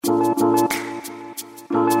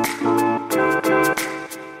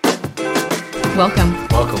welcome.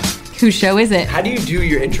 Welcome. Whose show is it? How do you do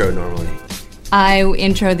your intro normally? I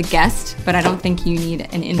intro the guest, but I don't think you need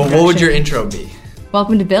an introduction. But what would your intro be?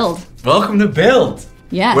 Welcome to Build. Welcome to Build.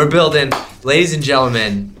 Yeah. We're building. Ladies and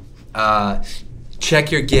gentlemen,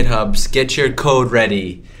 check your GitHubs. Get your code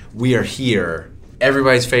ready. We are here.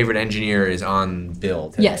 Everybody's favorite engineer is on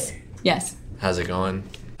Build today. Yes. How's it going?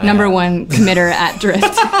 Number one committer at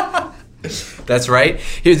Drift. That's right.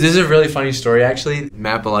 This is a really funny story, actually.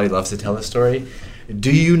 Matt Bellotti loves to tell this story.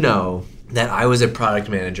 Do you know that I was a product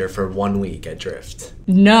manager for 1 week at Drift?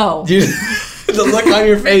 No. Dude, the look on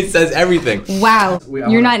your face says everything. Wow.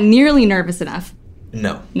 You're not nearly nervous enough.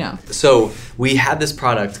 No. So we had this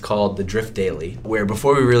product called the Drift Daily, where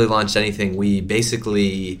before we really launched anything, we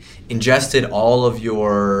basically ingested all of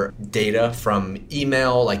your data from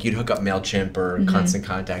email, like you'd hook up MailChimp or Constant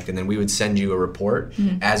Contact, and then we would send you a report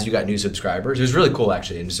as you got new subscribers. It was really cool,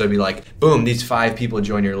 actually. And so it'd be like, boom, these 5 people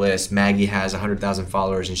join your list. Maggie has 100,000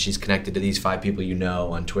 followers, and she's connected to these 5 people you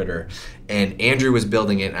know on Twitter. And Andrew was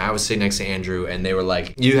building it, and I was sitting next to Andrew, and they were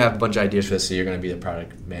like, you have a bunch of ideas for this, so you're going to be the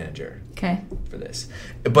product manager. Okay. For this.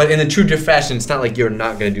 But in the true Drift fashion, it's not like you're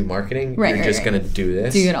not going to do marketing. Right, you're just going to do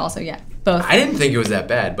this. Do it also, yeah. Both. I didn't think it was that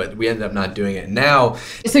bad, but we ended up not doing it. Now...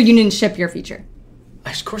 So you didn't ship your feature?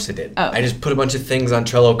 Of course I did. Oh. I just put a bunch of things on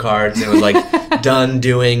Trello cards, and it was like, done,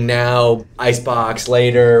 doing, now, icebox,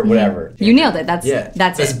 later, whatever. You nailed it. That's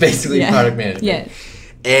That's basically product management. Yeah.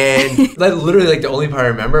 And that's literally like the only part I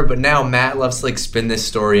remember, but now Matt loves to like spin this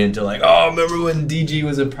story into like, oh, remember when DG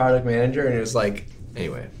was a product manager? And it was like,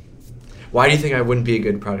 anyway. Why do you think I wouldn't be a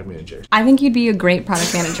good product manager? I think you'd be a great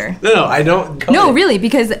product manager. No, I don't. No, really,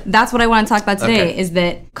 because that's what I want to talk about today is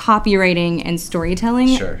that copywriting and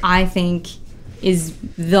storytelling, I think, is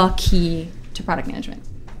the key to product management.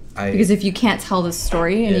 Because if you can't tell the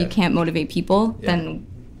story and you can't motivate people, then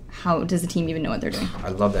how does the team even know what they're doing? I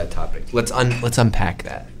love that topic. Let's unpack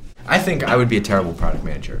that. I think I would be a terrible product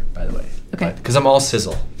manager, by the way. Okay. Because I'm all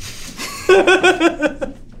sizzle.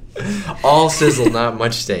 All sizzle, not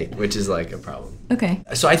much steak, which is like a problem. Okay.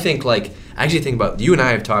 So I think I actually think about, you and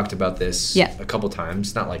I have talked about this a couple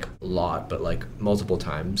times, not like a lot, but like multiple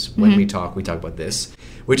times. When we talk about this,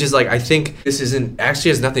 which is like, I think this actually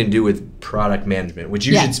has nothing to do with product management, which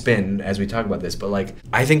you should spin as we talk about this. But like,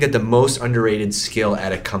 I think that the most underrated skill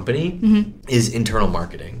at a company is internal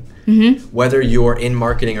marketing. Whether you're in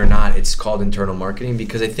marketing or not, it's called internal marketing,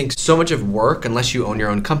 because I think so much of work, unless you own your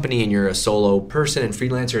own company and you're a solo person and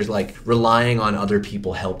freelancer, is like relying on other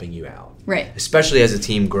people helping you out. Right. Especially as a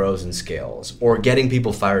team grows and scales, or getting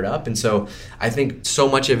people fired up. And so I think so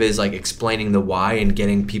much of it is like explaining the why and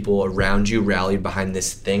getting people around you rallied behind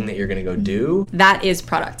this thing that you're going to go do. That is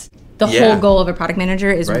product. The whole goal of a product manager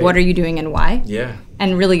is what are you doing and why? Yeah.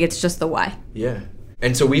 And really it's just the why. Yeah.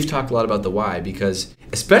 And so we've talked a lot about the why, because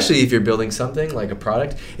especially if you're building something like a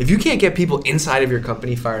product, if you can't get people inside of your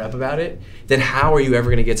company fired up about it, then how are you ever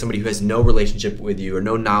going to get somebody who has no relationship with you or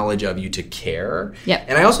no knowledge of you to care? Yep.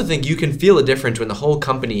 And I also think you can feel a difference when the whole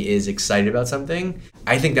company is excited about something.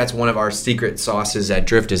 I think that's one of our secret sauces at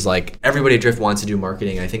Drift, is like everybody at Drift wants to do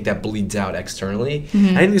marketing. I think that bleeds out externally.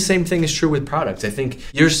 I think the same thing is true with products. I think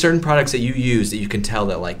there's certain products that you use that you can tell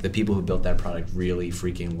that like the people who built that product really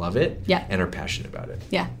freaking love it and are passionate about it.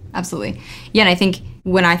 Yeah, absolutely. Yeah, and I think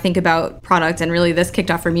when I think about product, and really this kicked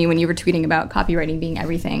off for me when you were tweeting about copywriting being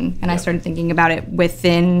everything, and I started thinking about it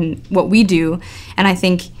within what we do, and I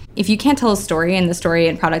think if you can't tell a story, and the story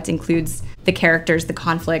and product includes the characters, the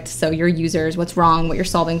conflict, so your users, what's wrong, what you're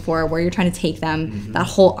solving for, where you're trying to take them, that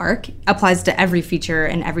whole arc applies to every feature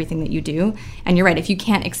and everything that you do. And you're right, if you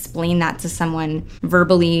can't explain that to someone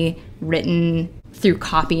verbally, written, through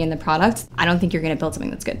copy in the product, I don't think you're going to build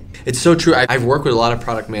something that's good. It's so true. I've worked with a lot of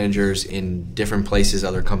product managers in different places,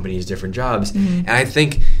 other companies, different jobs, and I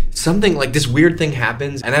think something like this weird thing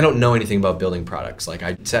happens, and I don't know anything about building products. Like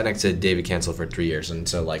I sat next to David Cancel for 3 years, and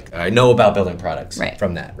so like I know about building products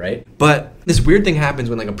from that, right? But this weird thing happens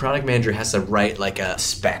when like a product manager has to write like a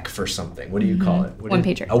spec for something. What do you call it?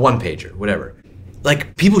 One-pager. A one-pager, whatever.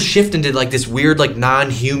 Like people shift into like this weird like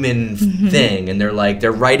non-human thing, and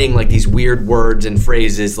they're writing like these weird words and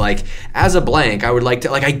phrases like, as a blank I would like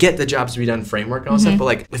to, like, I get the jobs to be done framework and all stuff, but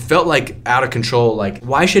like it felt like out of control. Like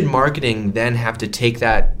why should marketing then have to take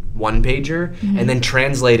that one pager and then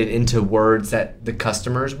translate it into words that the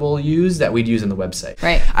customers will use that we'd use on the website?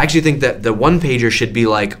 Right. I actually think that the one pager should be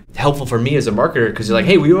like helpful for me as a marketer, because you're like,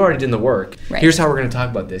 hey, we already did the work. Here's how we're going to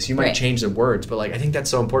talk about this. You might change the words, but like I think that's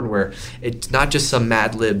so important, where it's not just some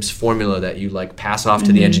Mad Libs formula that you like pass off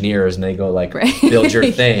to the engineers and they go like build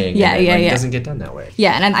your thing. It doesn't get done that way.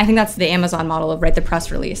 Yeah, and I think that's the Amazon model of write the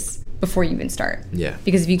press release before you even start. Yeah.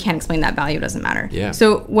 Because if you can't explain that value, it doesn't matter. Yeah.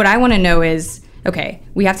 So what I want to know is, okay,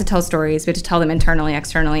 we have to tell stories. We have to tell them internally,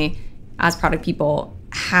 externally, as product people.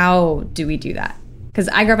 How do we do that? Because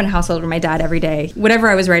I grew up in a household where my dad every day, whatever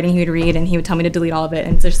I was writing, he would read and he would tell me to delete all of it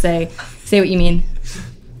and just say what you mean.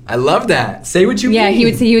 I love that. Say what you mean. Yeah, he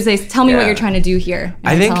would say, tell me what you're trying to do here.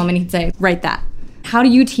 And I'd tell him and he'd say, write that. How do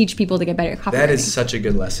you teach people to get better at copywriting? That is such a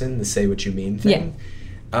good lesson, the say what you mean thing.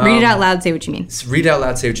 Yeah. Read it out loud, say what you mean. Read it out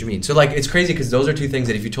loud, say what you mean. So, like, it's crazy because those are two things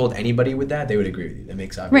that if you told anybody with that, they would agree with you. That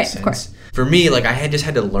makes obvious sense. Of course. For me, like, I just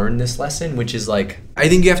had to learn this lesson, which is, like, I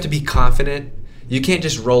think you have to be confident. You can't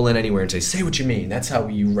just roll in anywhere and say what you mean. That's how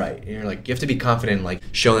you write. And you're like, you have to be confident in, like,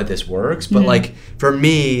 showing that this works. But, like, for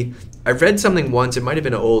me, I read something once, it might have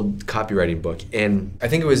been an old copywriting book, and I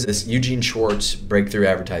think it was this Eugene Schwartz Breakthrough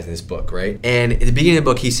Advertising, this book, right? And at the beginning of the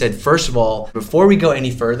book, he said, first of all, before we go any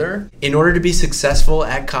further, in order to be successful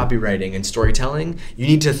at copywriting and storytelling, you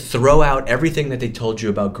need to throw out everything that they told you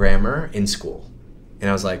about grammar in school. And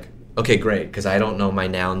I was like, okay, great, because I don't know my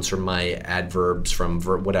nouns from my adverbs from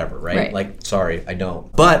whatever, right? Like, sorry, I don't.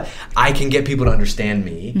 But I can get people to understand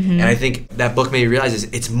me. And I think that book made me realize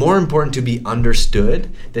it's more important to be understood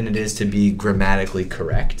than it is to be grammatically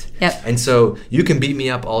correct. Yep. And so you can beat me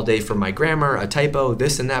up all day for my grammar, a typo,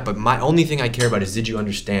 this and that, but my only thing I care about is, did you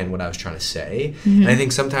understand what I was trying to say? And I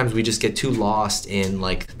think sometimes we just get too lost in,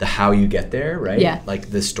 like, the how you get there, right? Yeah.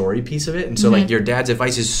 Like the story piece of it. And so, like, your dad's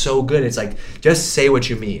advice is so good. It's like, just say what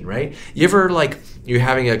you mean, right? You ever, like, you're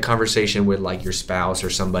having a conversation with, like, your spouse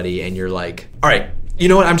or somebody and you're like, all right, you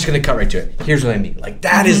know what, I'm just going to cut right to it. Here's what I mean. Like,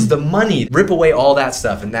 that is the money. Rip away all that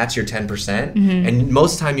stuff and that's your 10%. And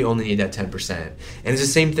most of the time you only need that 10%. And it's the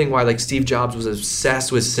same thing why, like, Steve Jobs was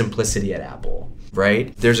obsessed with simplicity at Apple,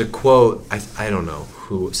 right? There's a quote, I don't know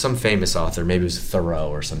who, some famous author, maybe it was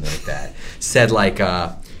Thoreau or something like that, said, like,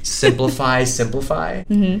 simplify.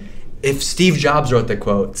 If Steve Jobs wrote the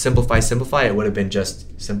quote, simplify, it would have been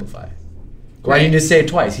just simplify. Why didn't you just say it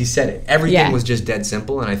twice? He said it. Everything was just dead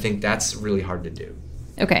simple, and I think that's really hard to do.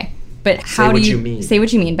 Okay. But how do you say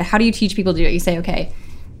what you mean, but how do you teach people to do it? You say, okay,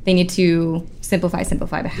 they need to simplify,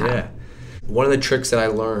 but how? Yeah. One of the tricks that I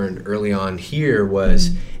learned early on here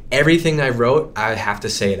was everything I wrote, I have to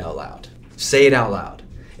say it out loud. Say it out loud.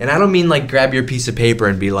 And I don't mean, like, grab your piece of paper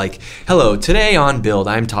and be like, hello, today on Build,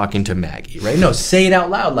 I'm talking to Maggie, right? No, say it out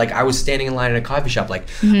loud. Like, I was standing in line in a coffee shop, like,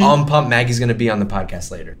 oh, I'm pumped, Maggie's going to be on the podcast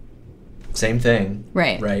later. Same thing.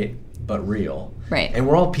 Right? But real. Right. And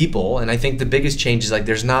we're all people, and I think the biggest change is, like,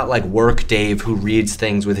 there's not, like, work Dave who reads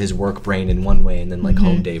things with his work brain in one way and then, like,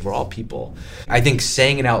 home Dave. We're all people. I think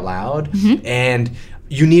saying it out loud, and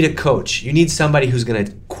you need a coach. You need somebody who's going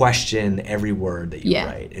to question every word that you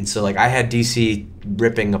write. And so, like, I had DC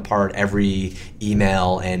ripping apart every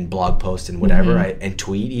email and blog post and whatever, and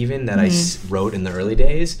tweet even that I wrote in the early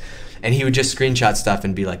days. And he would just screenshot stuff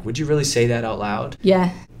and be like, would you really say that out loud?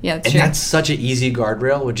 Yeah, that's true. And that's such an easy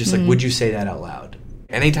guardrail, with just like, would you say that out loud?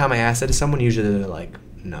 Anytime I ask that to someone, usually they're like,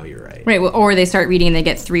 no, you're right. Right, or they start reading and they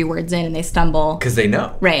get 3 words in and they stumble. Because they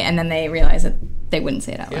know. Right, and then they realize that they wouldn't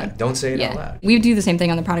say it out loud. Yeah, don't say it out loud. We do the same thing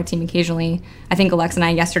on the product team occasionally. I think Alexa and I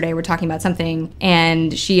yesterday were talking about something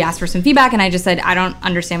and she asked for some feedback and I just said, I don't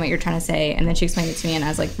understand what you're trying to say. And then she explained it to me and I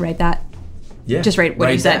was like, write that. Yeah. Just write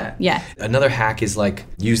what you said. Yeah. Another hack is, like,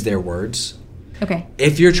 use their words. Okay.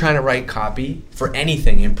 If you're trying to write copy for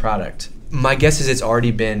anything in product, my guess is it's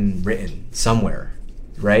already been written somewhere,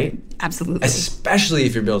 right? Absolutely. Especially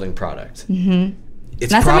if you're building product.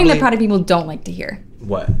 It's that's something that product people don't like to hear.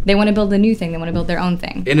 What? They want to build a new thing. They want to build their own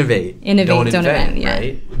thing. Innovate, don't invent, yeah.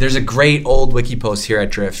 Right? There's a great old wiki post here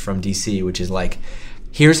at Drift from DC, which is like,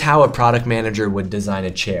 here's how a product manager would design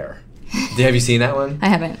a chair. Have you seen that one? I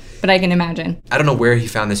haven't, but I can imagine. I don't know where he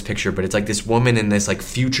found this picture, but it's like this woman in this, like,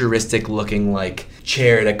 futuristic looking, like,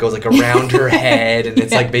 chair that goes, like, around her head, and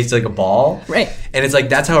it's like basically like a ball. Right. And it's like,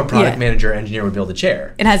 that's how a product manager engineer would build a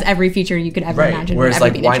chair. It has every feature you could ever imagine. Whereas,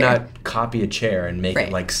 like, why not copy a chair and make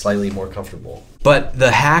it, like, slightly more comfortable? But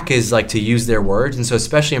the hack is, like, to use their words. And so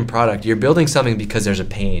especially in product, you're building something because there's a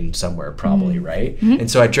pain somewhere probably, right?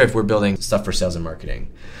 And so at Drift, we're building stuff for sales and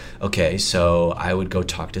marketing. Okay, so I would go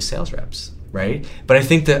talk to sales reps, right? But I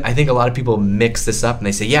think a lot of people mix this up and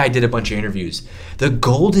they say, yeah, I did a bunch of interviews. The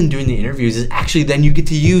gold in doing the interviews is actually then you get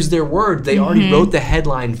to use their words. They already wrote the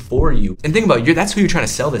headline for you. And think about it, that's who you're trying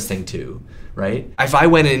to sell this thing to, right? If I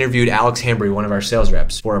went and interviewed Alex Hambry, one of our sales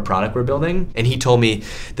reps, for a product we're building, and he told me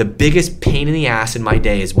the biggest pain in the ass in my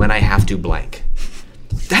day is when I have to blank.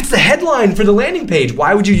 That's the headline for the landing page.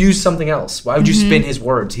 Why would you use something else? Why would you spin his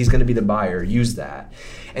words? He's going to be the buyer. Use that.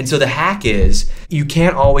 And so the hack is you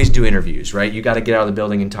can't always do interviews, right? You got to get out of the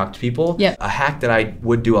building and talk to people. Yep. A hack that I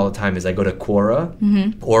would do all the time is I go to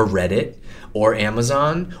Quora or Reddit or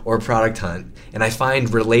Amazon or Product Hunt, and I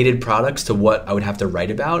find related products to what I would have to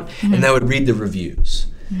write about, and I would read the reviews.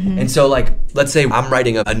 And so, like, let's say I'm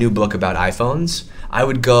writing a new book about iPhones. I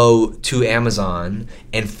would go to Amazon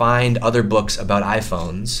and find other books about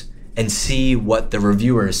iPhones and see what the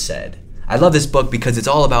reviewers said. I love this book because it's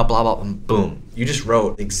all about blah, blah, blah, boom. You just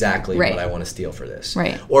wrote exactly what I want to steal for this.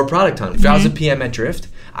 Right. Or Product Hunt. If I was a PM at Drift,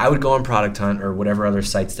 I would go on Product Hunt or whatever other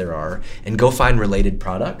sites there are and go find related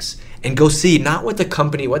products and go see not what the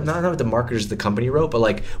company, not what the marketers of the company wrote, but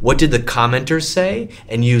like what did the commenters say,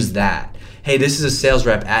 and use that. Hey, this is a sales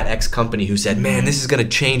rep at X company who said, man, this is going to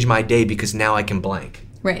change my day because now I can blank.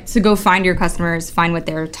 Right. So go find your customers, find what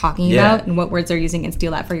they're talking about and what words they're using, and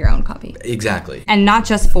steal that for your own copy. Exactly. And not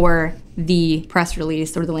just for the press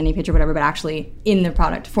release or the landing page or whatever, but actually in the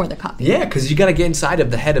product for the copy. Yeah, because you got to get inside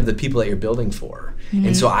of the head of the people that you're building for.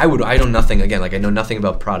 And so I know nothing, again, like I know nothing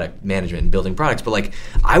about product management and building products, but like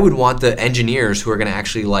I would want the engineers who are going to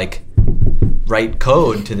actually like write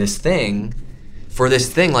code to this thing, for this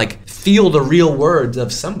thing, like feel the real words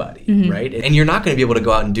of somebody, right? And you're not going to be able to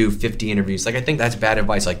go out and do 50 interviews. Like I think that's bad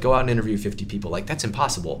advice. Like go out and interview 50 people. Like that's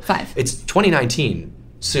impossible. 5. It's 2019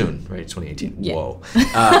 soon, right? It's 2018. Yeah. Whoa.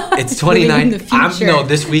 It's 2019. No,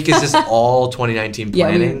 this week is just all 2019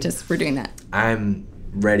 planning. Yeah, we're doing that. I'm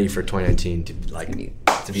ready for 2019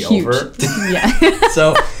 to be Huge. over. Yeah.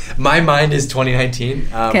 So my mind is 2019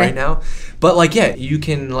 right now. But like, yeah, you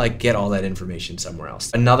can like get all that information somewhere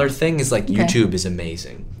else. Another thing is like YouTube is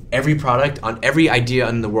amazing. Every product on every idea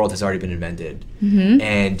in the world has already been invented.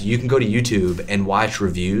 And you can go to YouTube and watch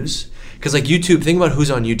reviews. Because like YouTube, think about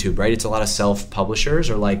who's on YouTube, right? It's a lot of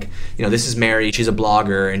self-publishers, or like, you know, this is Mary, she's a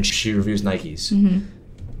blogger and she reviews Nikes.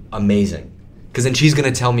 Amazing. Because then she's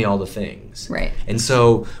going to tell me all the things. Right. And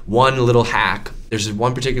so one little hack, there's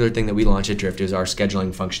one particular thing that we launched at Drift is our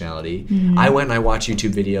scheduling functionality. I went and I watched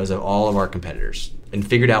YouTube videos of all of our competitors and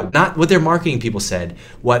figured out not what their marketing people said,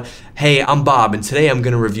 hey, I'm Bob and today I'm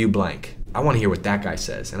going to review blank. I want to hear what that guy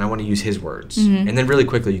says and I want to use his words. And then really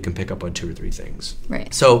quickly you can pick up on 2 or 3 things.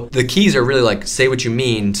 Right. So the keys are really like say what you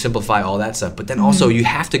mean, simplify all that stuff, but then also you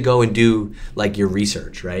have to go and do like your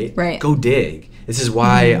research, right? Right. Go dig. This is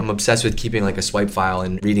why I'm obsessed with keeping like a swipe file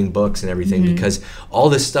and reading books and everything, because all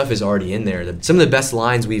this stuff is already in there. Some of the best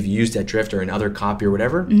lines we've used at Drift or in other copy or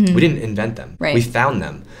whatever, we didn't invent them. Right. We found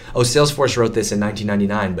them. Oh, Salesforce wrote this in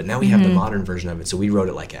 1999, but now we have the modern version of it, so we wrote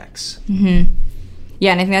it like X.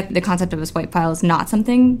 Yeah, and I think that the concept of a swipe file is not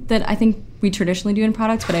something that I think we traditionally do in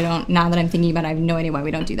products, but now that I'm thinking about it, I have no idea why we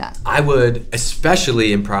don't do that. I would,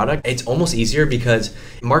 especially in product, it's almost easier because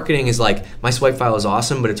marketing is like, my swipe file is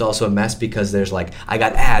awesome, but it's also a mess because there's like, I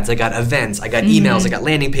got ads, I got events, I got emails, I got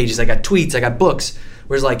landing pages, I got tweets, I got books.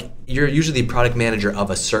 Whereas like, you're usually the product manager of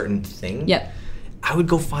a certain thing. Yep. I would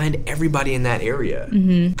go find everybody in that area.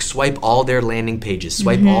 Swipe all their landing pages,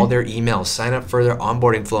 swipe all their emails, sign up for their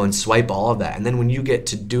onboarding flow and swipe all of that. And then when you get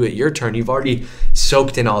to do it your turn, you've already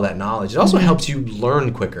soaked in all that knowledge. It also helps you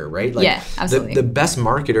learn quicker, right? Like yeah, absolutely. The best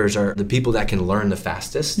marketers are the people that can learn the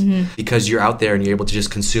fastest because you're out there and you're able to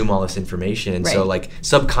just consume all this information. And so like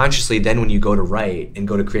subconsciously then when you go to write and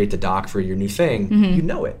go to create the doc for your new thing, you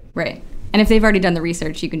know it. Right. And if they've already done the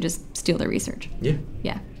research, you can just steal their research. Yeah.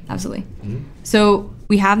 Yeah. Absolutely. So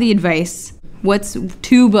we have the advice. What's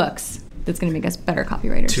 2 books that's going to make us better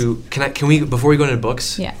copywriters? Can we before we go into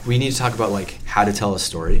books? Yeah. We need to talk about like how to tell a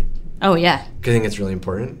story. Oh yeah. Because I think it's really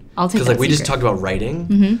important. I'll take that because like we just secret. talked about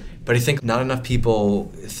writing, but I think not enough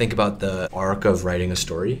people think about the arc of writing a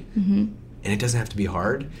story. And it doesn't have to be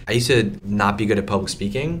hard. I used to not be good at public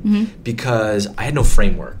speaking because I had no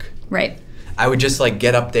framework. Right. I would just like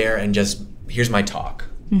get up there and just here's my talk.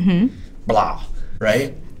 Blah.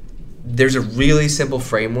 Right. There's a really simple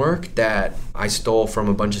framework that I stole from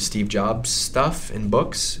a bunch of Steve Jobs stuff in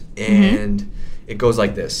books, and it goes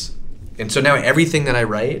like this. And so now everything that I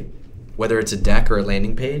write, whether it's a deck or a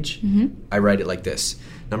landing page, I write it like this.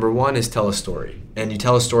 Number 1 is tell a story. And you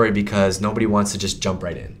tell a story because nobody wants to just jump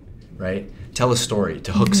right in, right? Tell a story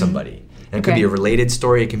to hook somebody. And it could be a related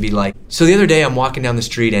story. It can be like, so the other day I'm walking down the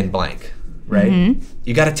street and blank. Right?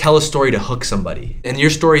 You got to tell a story to hook somebody. And your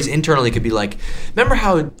stories internally could be like, remember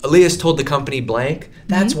how Elias told the company blank?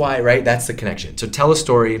 That's why, right? That's the connection. So tell a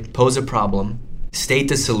story, pose a problem, state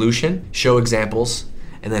the solution, show examples,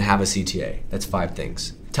 and then have a CTA. That's 5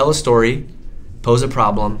 things. Tell a story, pose a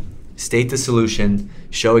problem, state the solution,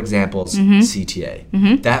 show examples,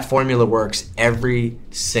 CTA. That formula works every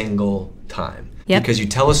single time. Yep. Because you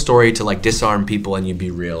tell a story to like disarm people and you be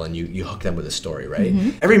real and you hook them with a story, right?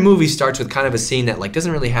 Every movie starts with kind of a scene that like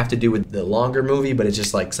doesn't really have to do with the longer movie, but it's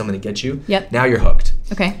just like something to get you. Yep. Now you're hooked.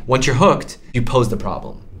 Okay. Once you're hooked, you pose the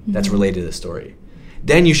problem that's related to the story.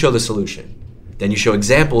 Then you show the solution. Then you show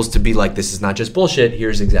examples to be like, this is not just bullshit.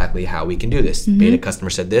 Here's exactly how we can do this. Beta customer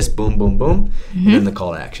said this, boom, boom, boom. And then the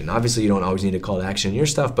call to action. Obviously, you don't always need a call to action in your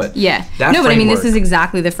stuff, but Yeah. that No, but I mean, this framework- is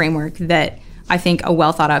exactly the framework that I think a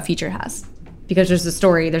well thought out feature has. Because there's a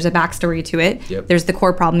story, there's a backstory to it. Yep. There's the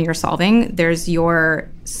core problem you're solving. There's your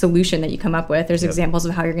solution that you come up with. There's examples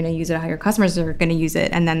of how you're going to use it, how your customers are going to use it,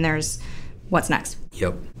 and then there's what's next.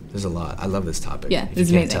 Yep. There's a lot. I love this topic. Yeah, if it's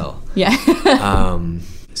you can't amazing. tell. Yeah.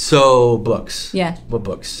 So books. Yeah. What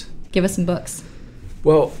books? Give us some books.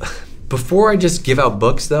 Well, before I just give out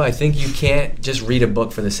books, though, I think you can't just read a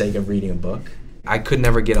book for the sake of reading a book. I could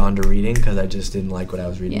never get onto reading because I just didn't like what I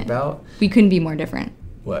was reading Yeah. about. We couldn't be more different.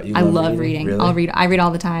 What? You I love reading. Really? I read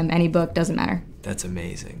all the time. Any book, doesn't matter. That's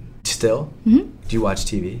amazing. Still? Do you watch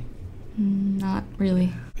TV? Not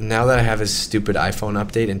really. Now that I have this stupid iPhone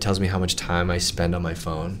update and tells me how much time I spend on my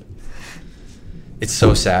phone, it's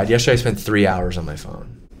so sad. Yesterday I spent 3 hours on my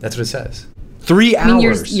phone. That's what it says. 3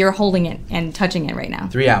 hours. I mean, you're holding it and touching it right now.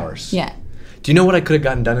 3 hours. Yeah, Do you know what I could have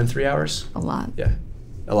gotten done in 3 hours? a lot. Yeah,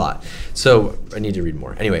 a lot. So I need to read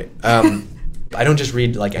more. Anyway, I don't just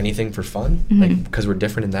read like anything for fun, like because we're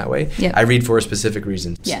different in that way. Yeah. I read for a specific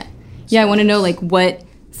reason. Yeah. Yeah, I want to know, like, what,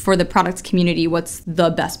 for the products community, what's the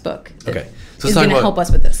best book that Okay. So is let's talk going to about- help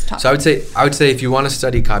us with this topic? So I would say if you want to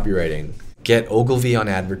study copywriting, get Ogilvy on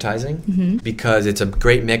advertising because it's a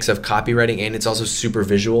great mix of copywriting and it's also super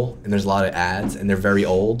visual and there's a lot of ads and they're very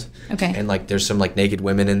old. Okay. And like there's some like naked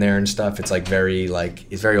women in there and stuff. It's like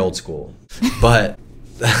it's very old school. But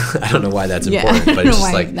I don't know why that's Yeah, important, I but don't it's know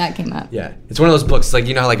just why like that came up. yeah, it's one of those books like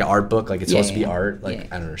you know how like an art book like it's Yeah, supposed to be yeah. art like Yeah.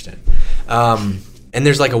 I don't understand. And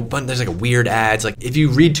there's like a weird ads like if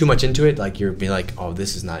you read too much into it like you're being like oh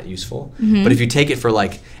this is not useful. But if you take it for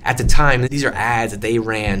like at the time these are ads that they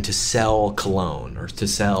ran to sell cologne or to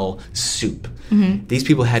sell soup. These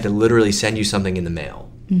people had to literally send you something in the mail.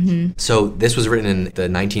 So this was written in the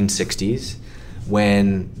 1960s.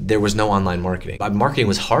 When there was no online marketing. Marketing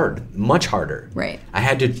was hard, much harder. Right. I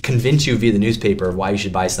had to convince you via the newspaper of why you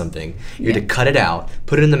should buy something. You had Yeah. to cut it out,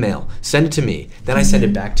 put it in the mail, send it to me, then I send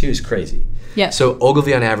it back to you. It's crazy. Yeah. So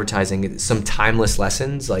Ogilvy on advertising, some timeless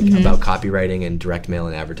lessons like about copywriting and direct mail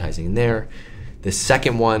and advertising in there. The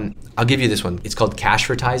second one, I'll give you this one. It's called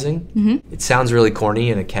Cashvertising. It sounds really corny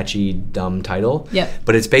and a catchy, dumb title. Yep.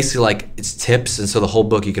 But it's basically like, it's tips, and so the whole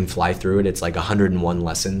book you can fly through it. It's like 101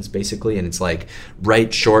 lessons, basically, and it's like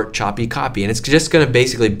write short, choppy copy. And it's just going to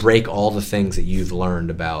basically break all the things that you've learned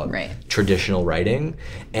about Right. traditional writing.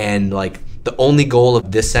 And like, the only goal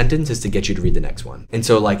of this sentence is to get you to read the next one. And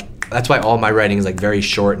so like, that's why all my writing is like very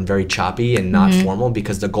short and very choppy and not formal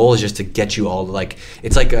because the goal is just to get you all like,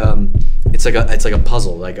 it's like a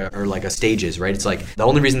puzzle, or like a stages, right? It's like the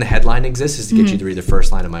only reason the headline exists is to get you to read the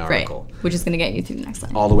first line of my Right. article. Which is going to get you through the next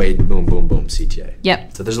line. All the way, boom, boom, boom, CTA.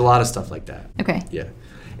 Yep. So there's a lot of stuff like that. Okay. Yeah.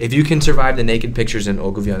 If you can survive the naked pictures in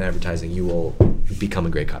Ogilvy on advertising, you will become a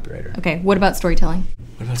great copywriter. Okay. What about storytelling?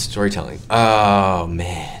 What about storytelling? Oh,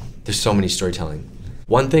 man. There's so many storytelling.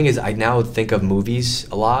 One thing is I now think of movies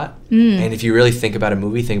a lot. And if you really think about a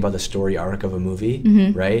movie, think about the story arc of a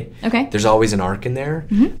movie, right? Okay. There's always an arc in there.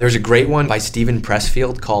 There's a great one by Steven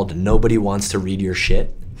Pressfield called Nobody Wants to Read Your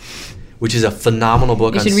Shit, which is a phenomenal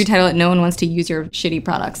book. You should retitle it, No One Wants to Use Your Shitty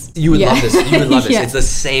Products. You would Yeah. love this. You would love this. Yeah. It's the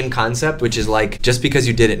same concept, which is like, just because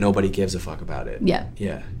you did it, nobody gives a fuck about it. Yeah.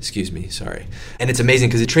 Yeah. Excuse me. Sorry. And it's amazing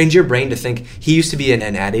because it trains your brain to think. He used to be an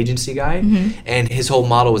ad agency guy, and his whole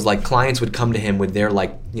model was like clients would come to him with their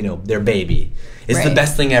like, their baby. It's the Right.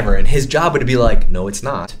 best thing ever. And his job would be like, no, it's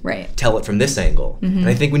not. Right. Tell it from this angle. And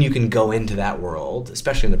I think when you can go into that world,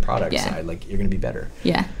 especially in the product Yeah. side, like you're going to be better.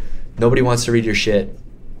 Yeah. Nobody wants to read your shit.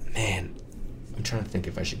 Man, I'm trying to think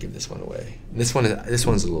if I should give this one away. This one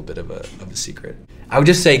is a little bit of a secret. I would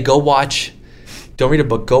just say go watch. Don't read a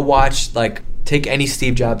book. Go watch take any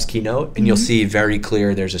Steve Jobs keynote and you'll see very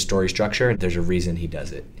clear there's a story structure and there's a reason he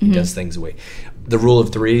does it. He does things away. The rule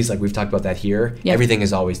of threes, like we've talked about that here. Yep. Everything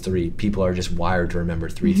is always three. People are just wired to remember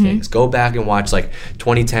three things. Go back and watch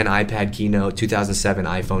 2010 iPad keynote, 2007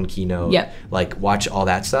 iPhone keynote. Yep. Watch all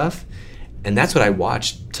that stuff. And that's what I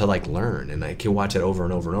watched to learn, and I can watch it over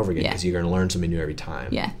and over and over again because you're going to learn something new every time.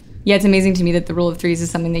 Yeah. Yeah, it's amazing to me that the rule of threes is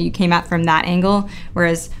something that you came at from that angle,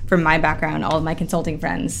 whereas from my background, all of my consulting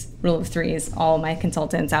friends, rule of threes, all my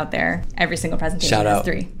consultants out there, every single presentation Shout has out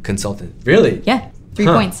three. consultant. Really? Yeah. 3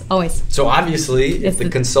 points, always. So obviously, if It's the the-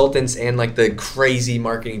 consultants and like the crazy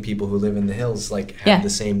marketing people who live in the hills like have the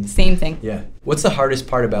same thing. Yeah. What's the hardest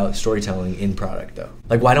part about storytelling in product though?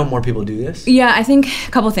 Like why don't more people do this? Yeah, I think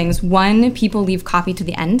a couple things. One, people leave copy to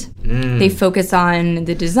the end. They focus on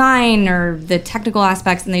the design or the technical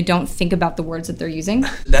aspects and they don't think about the words that they're using.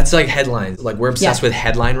 That's like headlines. Like we're obsessed Yeah. with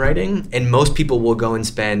headline writing, and most people will go and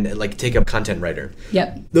spend like take a content writer.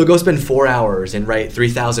 Yep. They'll go spend 4 hours and write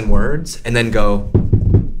 3,000 words and then go,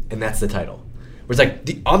 and that's the title. Where it's like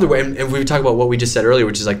the other way, and we talk about what we just said earlier,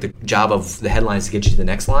 which is like the job of the headlines to get you to the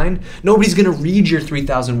next line. Nobody's gonna read your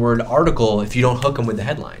 3,000 word article if you don't hook them with the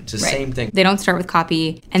headline. It's the same thing. They don't start with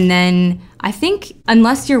copy. And then I think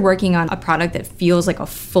unless you're working on a product that feels like a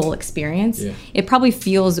full experience, it probably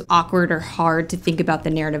feels awkward or hard to think about the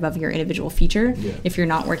narrative of your individual feature if you're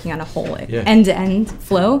not working on a whole end-to-end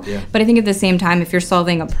flow. But I think at the same time, if you're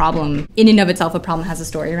solving a problem, in and of itself, a problem has a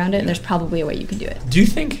story around it, and there's probably a way you can do it. Do you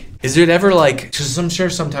think, is it ever like, because I'm sure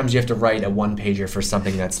sometimes you have to write a one-pager for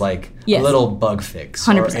something that's like a little bug fix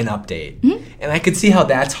 100%. or an update. And I could see how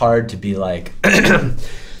that's hard to be like,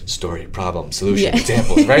 story, problem, solution,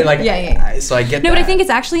 examples, right? Like, so I get that. No, but I think it's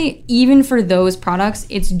actually, even for those products,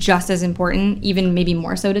 it's just as important, even maybe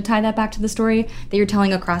more so to tie that back to the story that you're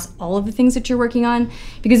telling across all of the things that you're working on.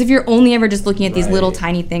 Because if you're only ever just looking at these little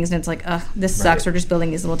tiny things and it's like, ugh, this sucks, we're just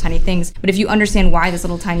building these little tiny things. But if you understand why this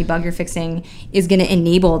little tiny bug you're fixing is going to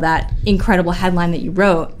enable that incredible headline that you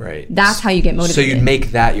wrote, that's how you get motivated. So you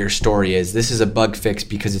make that your story is, this is a bug fix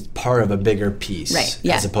because it's part of a bigger piece,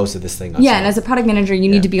 as opposed to this thing. Yeah, and as a product manager, you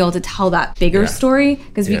need to be able to tell that bigger story,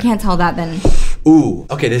 because if you can't tell that, then... Ooh,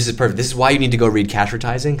 okay, this is perfect. This is why you need to go read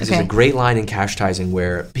Cashvertising, because there's a great line in Cashvertising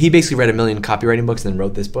where he basically read 1 million copywriting books and then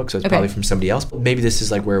wrote this book, so it's probably from somebody else. But maybe this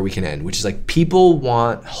is like where we can end, which is like, people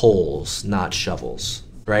want holes, not shovels,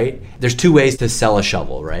 right? There's 2 ways to sell a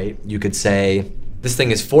shovel, right? You could say, this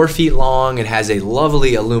thing is 4 feet long, it has a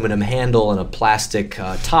lovely aluminum handle and a plastic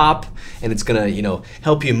top, and it's gonna,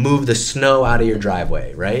 help you move the snow out of your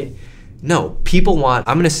driveway, right? No, people want,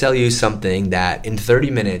 I'm gonna sell you something that in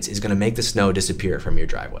 30 minutes is gonna make the snow disappear from your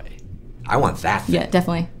driveway. I want that thing. Yeah,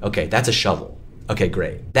 definitely. Okay, that's a shovel. Okay,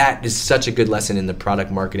 great. That is such a good lesson in the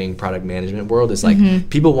product marketing, product management world. It's like,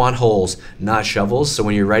 people want holes, not shovels. So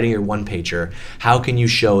when you're writing your one-pager, how can you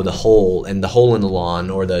show the hole and the hole in the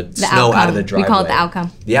lawn or the snow outcome. out of the driveway? We call it the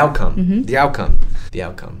outcome. The outcome. The outcome. The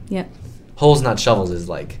outcome. Yep. Holes, not shovels is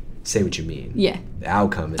like, say what you mean. Yeah. The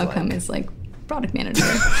outcome is like product manager.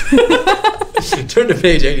 Turn to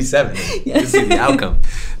page 87 to see the outcome.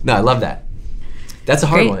 No, I love that. That's a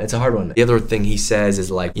hard one. It's a hard one. The other thing he says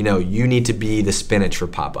is like, you need to be the spinach for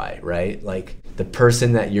Popeye, right? Like the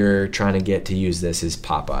person that you're trying to get to use this is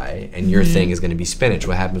Popeye, and your thing is going to be spinach.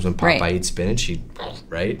 What happens when Popeye eats spinach?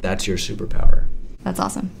 Right? That's your superpower. That's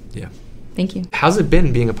awesome. Yeah. Thank you. How's it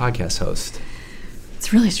been being a podcast host?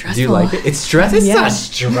 It's really stressful. Do you like it? It's stressful. It's not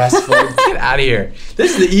stressful. Get out of here.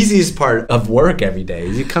 This is the easiest part of work every day.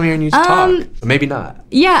 You come here and you just talk. Or maybe not.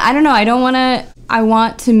 Yeah, I don't know. I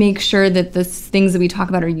want to make sure that the things that we talk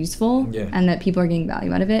about are useful and that people are getting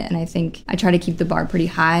value out of it. And I think I try to keep the bar pretty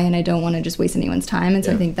high, and I don't want to just waste anyone's time. And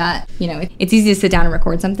so I think that, it's easy to sit down and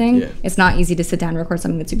record something. Yeah. It's not easy to sit down and record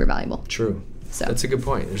something that's super valuable. True. So that's a good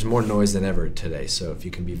point. There's more noise than ever today. So if you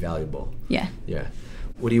can be valuable. Yeah. Yeah.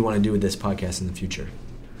 What do you want to do with this podcast in the future?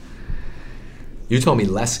 You told me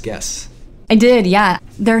less guests. I did, yeah.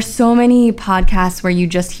 There are so many podcasts where you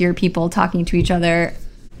just hear people talking to each other.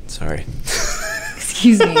 Sorry.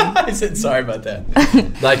 Excuse me. I said sorry about that.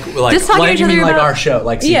 Like just talking to each other about our show,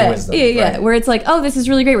 like Seeking Wisdom. Yeah. Where it's like, oh, this is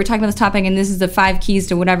really great. We're talking about this topic, and this is the 5 keys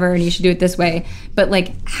to whatever, and you should do it this way. But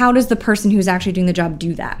like, how does the person who's actually doing the job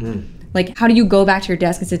do that? Like, how do you go back to your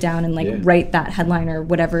desk and sit down and write that headline or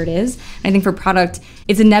whatever it is? And I think for product,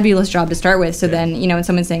 it's a nebulous job to start with. So then, when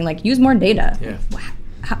someone's saying like, use more data,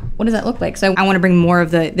 what does that look like? So I want to bring more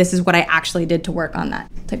of this is what I actually did to work on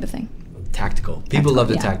that type of thing. Tactical. People love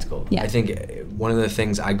the tactical. Yeah. I think one of the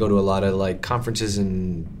things, I go to a lot of like conferences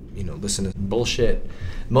and listen to bullshit.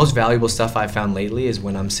 Most valuable stuff I've found lately is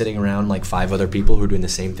when I'm sitting around like 5 other people who are doing the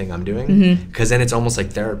same thing I'm doing. Because then it's almost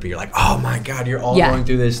like therapy. You're like, oh my God, you're all going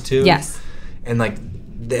through this too. Yes. And like,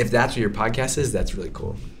 if that's what your podcast is, that's really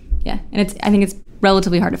cool. Yeah. And I think it's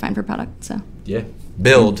relatively hard to find for product. So. Yeah.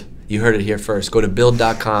 Build. You heard it here first. Go to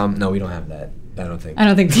build.com. No, we don't have that. I don't think.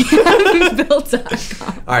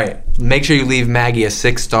 Build.com. All right. Make sure you leave Maggie a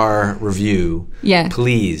 6-star review. Yeah.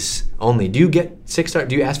 Please. Only. Do you get 6-star?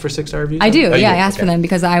 Do you ask for 6-star reviews? I do. I ask for them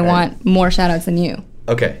because I want more shout outs than you.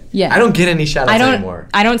 Okay. Yeah. I don't get any shout outs anymore.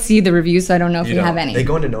 I don't see the reviews, so I don't know if you have any. They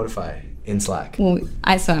go into Notify in Slack. Well,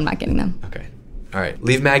 so I'm not getting them. Okay. All right.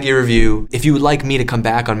 Leave Maggie a review. If you would like me to come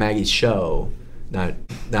back on Maggie's show, Now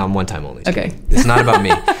I'm one time only. Okay. It's not about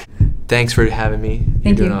me. Thanks for having me.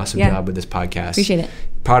 You're doing you. an awesome Yeah. job with this podcast. Appreciate it.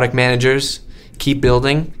 Product managers, keep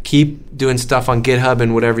building, keep doing stuff on GitHub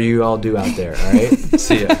and whatever you all do out there. All right.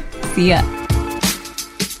 See ya. See ya.